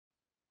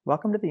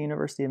Welcome to the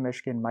University of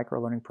Michigan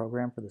Microlearning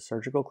program for the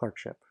surgical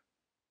clerkship.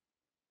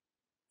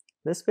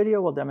 This video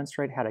will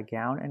demonstrate how to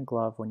gown and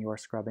glove when you are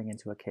scrubbing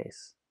into a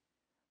case.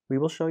 We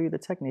will show you the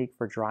technique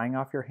for drying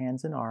off your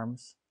hands and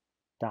arms,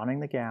 donning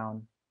the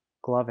gown,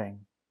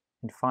 gloving,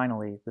 and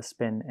finally the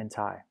spin and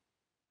tie.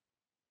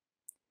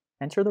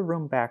 Enter the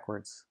room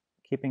backwards,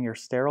 keeping your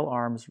sterile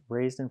arms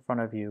raised in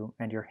front of you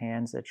and your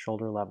hands at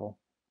shoulder level.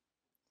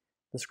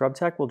 The scrub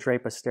tech will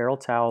drape a sterile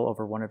towel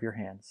over one of your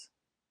hands.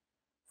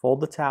 Fold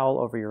the towel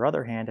over your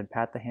other hand and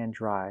pat the hand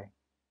dry,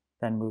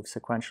 then move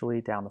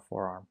sequentially down the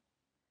forearm.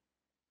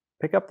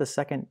 Pick up the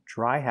second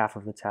dry half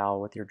of the towel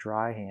with your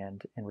dry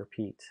hand and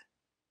repeat.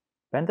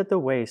 Bend at the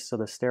waist so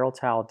the sterile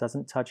towel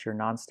doesn't touch your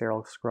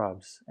non-sterile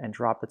scrubs and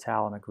drop the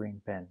towel in a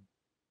green bin.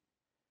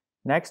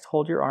 Next,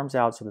 hold your arms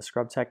out so the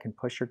scrub tech can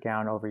push your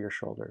gown over your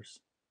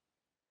shoulders.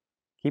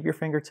 Keep your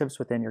fingertips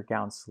within your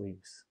gown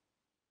sleeves.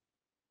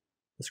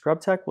 The scrub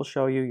tech will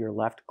show you your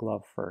left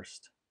glove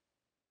first.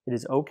 It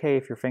is okay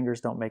if your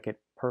fingers don't make it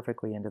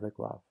perfectly into the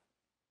glove.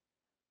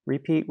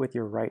 Repeat with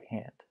your right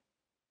hand.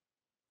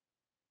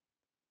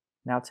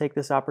 Now take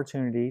this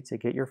opportunity to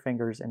get your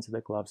fingers into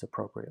the gloves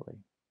appropriately.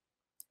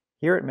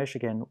 Here at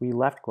Michigan, we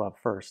left glove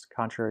first,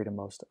 contrary to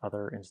most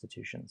other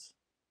institutions.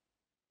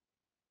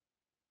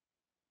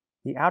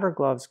 The outer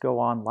gloves go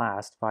on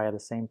last via the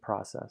same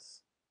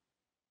process.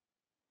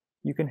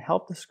 You can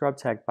help the scrub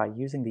tech by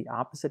using the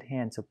opposite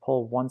hand to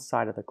pull one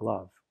side of the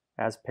glove,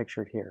 as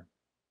pictured here.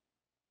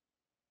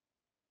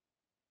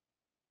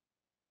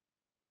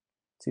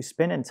 To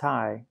spin and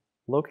tie,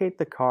 locate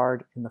the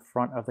card in the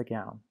front of the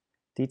gown.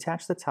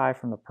 Detach the tie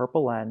from the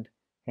purple end,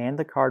 hand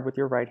the card with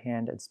your right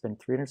hand and spin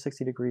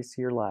 360 degrees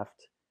to your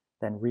left,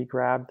 then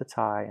re-grab the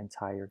tie and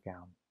tie your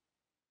gown.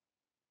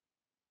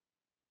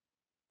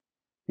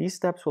 These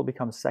steps will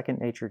become second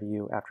nature to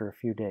you after a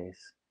few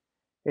days.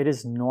 It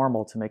is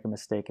normal to make a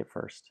mistake at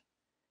first.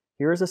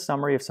 Here is a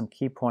summary of some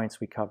key points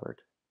we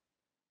covered.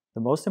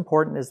 The most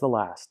important is the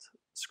last.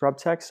 Scrub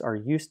techs are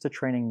used to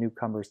training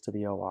newcomers to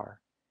the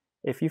OR.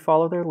 If you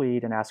follow their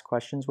lead and ask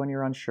questions when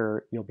you're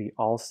unsure, you'll be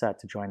all set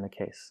to join the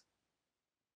case.